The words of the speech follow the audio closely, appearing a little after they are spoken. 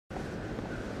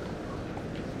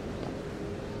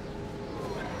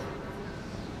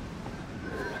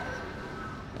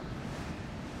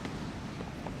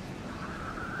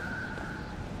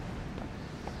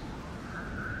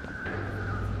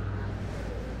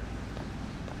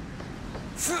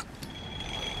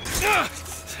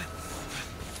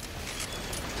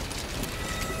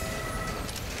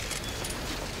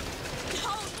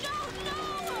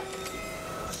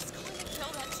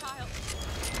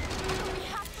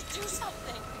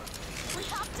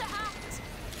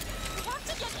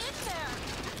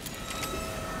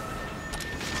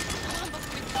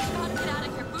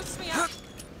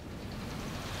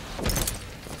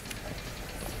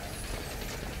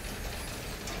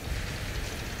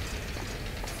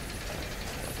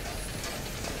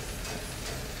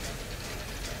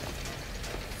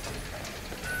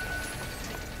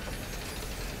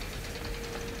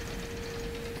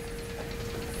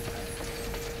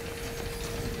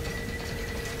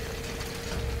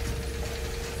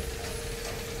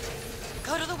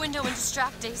Go to the window and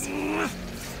distract Daisy.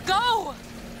 Go!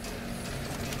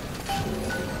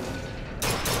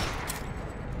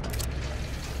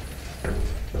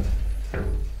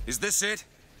 Is this it?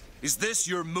 Is this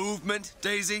your movement,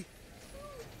 Daisy?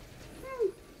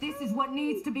 This is what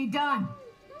needs to be done.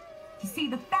 You see,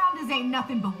 the founders ain't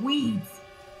nothing but weeds.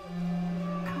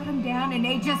 Cut them down and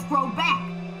they just grow back.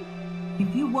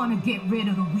 If you want to get rid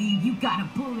of the weed, you gotta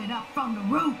pull it up from the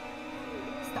root.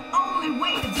 It's the only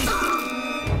way to be...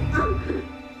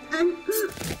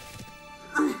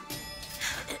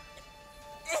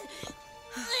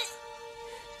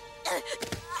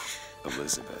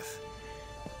 Elizabeth.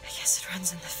 I guess it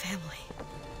runs in the family.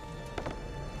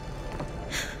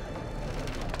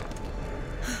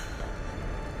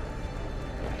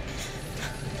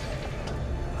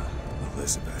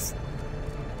 Elizabeth.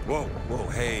 Whoa, whoa,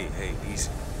 hey,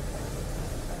 easy.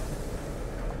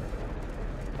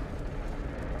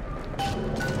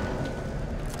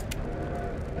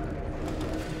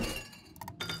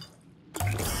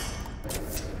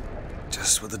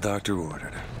 Just what the doctor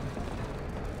ordered.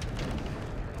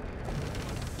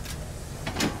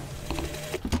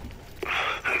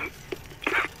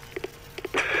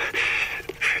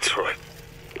 Fitzroy,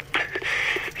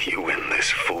 you win this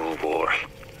fool war.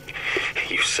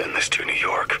 You send this to New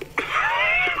York.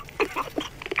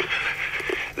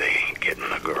 They ain't getting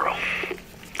the girl.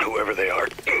 Whoever they are.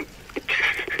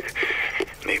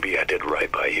 Maybe I did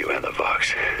right by you and the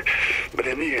Vox. But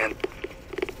in the end,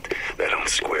 that don't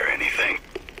square anything.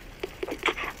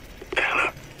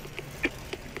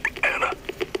 Anna,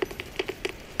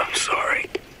 I'm sorry.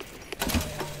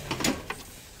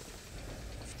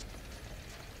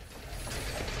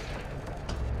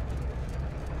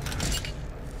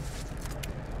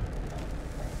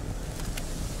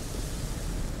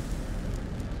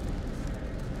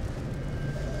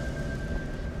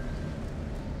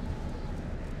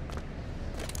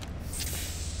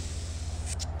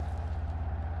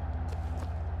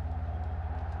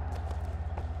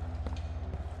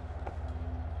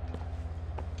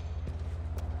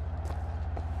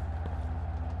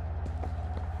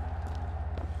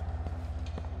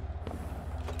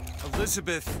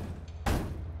 Elizabeth.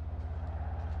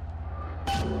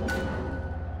 I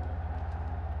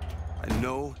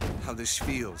know how this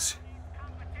feels.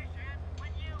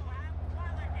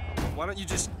 Why don't you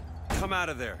just come out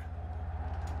of there?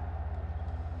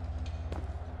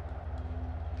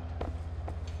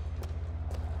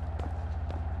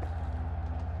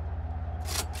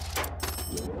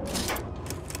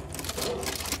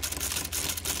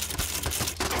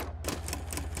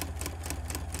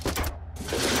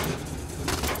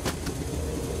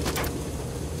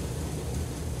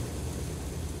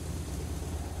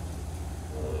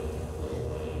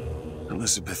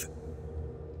 Elizabeth.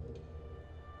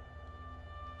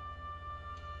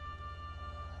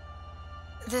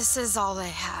 This is all they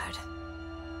had.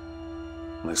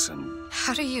 Listen.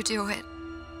 How do you do it?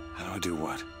 How do I do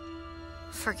what?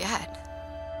 Forget.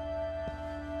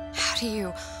 How do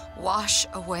you wash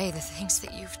away the things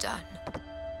that you've done?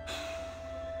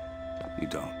 You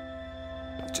don't.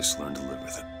 You just learn to live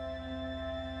with it.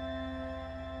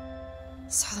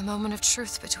 So the moment of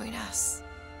truth between us.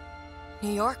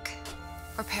 New York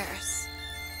or Paris?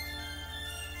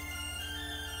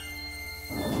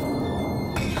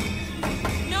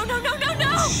 No, no, no, no,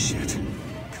 no! Shit.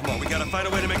 Come on, we gotta find a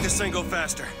way to make this thing go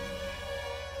faster.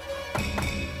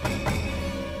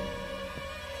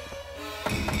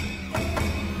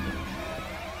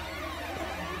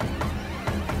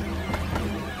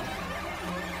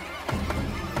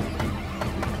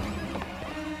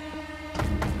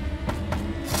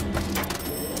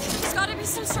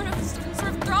 Some sort of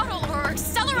throttle or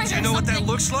accelerator. Do you know what that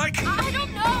looks like? I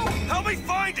don't know. Help me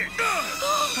find it!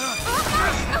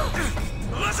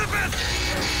 Elizabeth!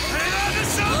 Hang on to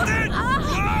something!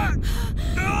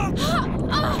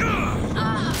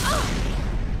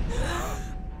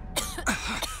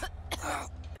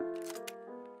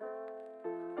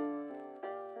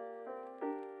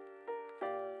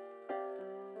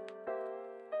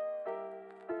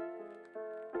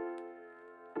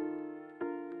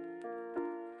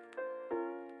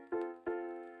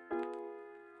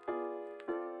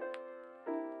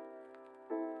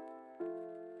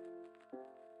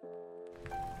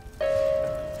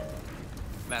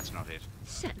 That's not it.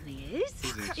 Certainly is.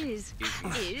 Isn't. Is.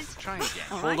 Is. Try again.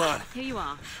 All Hold right, on. Here you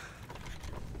are.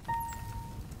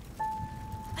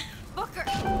 Booker,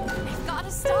 we've got to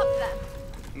stop them.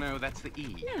 No, that's the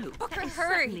E. No, Booker, that is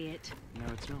hurry. certainly it.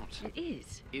 No, it's not. It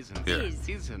is. Isn't. Here. Is.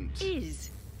 Isn't.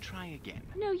 Is. Try again.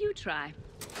 No, you try.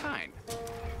 Fine.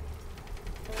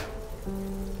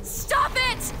 Stop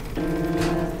it!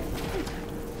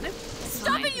 Nope.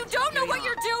 Stop it! You don't know what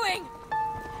you're doing!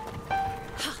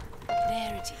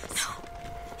 There it is.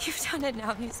 You've done it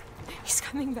now. He's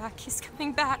coming back. He's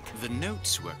coming back. The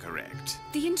notes were correct.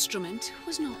 The instrument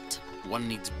was not. One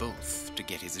needs both to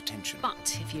get his attention.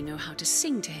 But if you know how to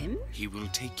sing to him, He will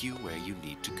take you where you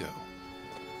need to go.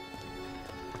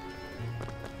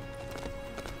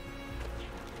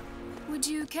 would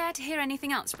you care to hear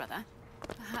anything else, brother?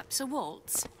 Perhaps a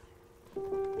waltz? Who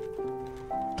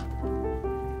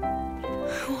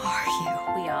are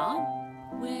you? We are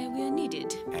where we are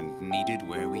needed. And needed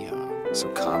where we are. So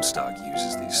Comstock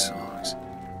uses these songs.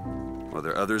 Are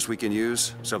there others we can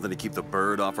use? Something to keep the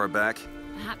bird off our back?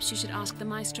 Perhaps you should ask the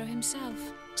maestro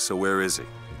himself. So where is he?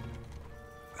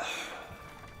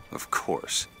 Of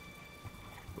course.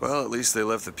 Well, at least they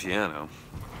left the piano.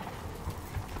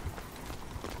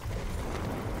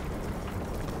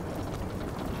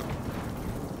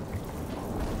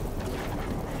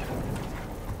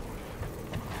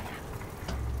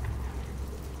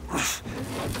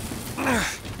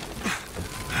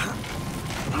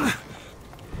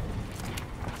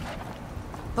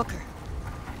 Booker.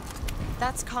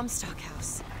 That's Comstock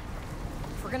House.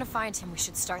 If we're gonna find him, we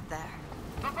should start there.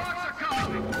 The Vox are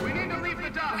coming! We need to leave the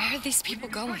dock! Where are these people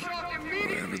going?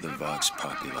 Wherever the Vox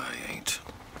Populi ain't.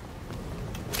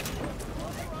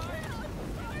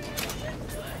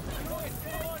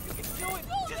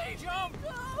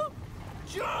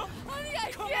 Jump! Honey,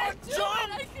 I can't do it!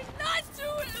 I cannot do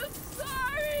it! I'm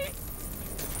sorry!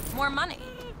 More money.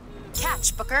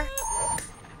 Catch, Booker.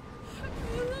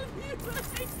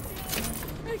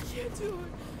 I can't do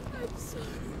it. I'm sorry.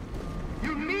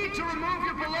 You need to remove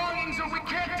your belongings or we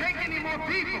can't take any more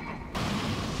people!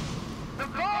 The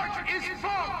barge is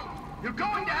full! You're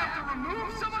going to have to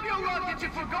remove some of your luggage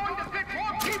if we're going to fit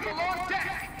more people on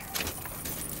deck!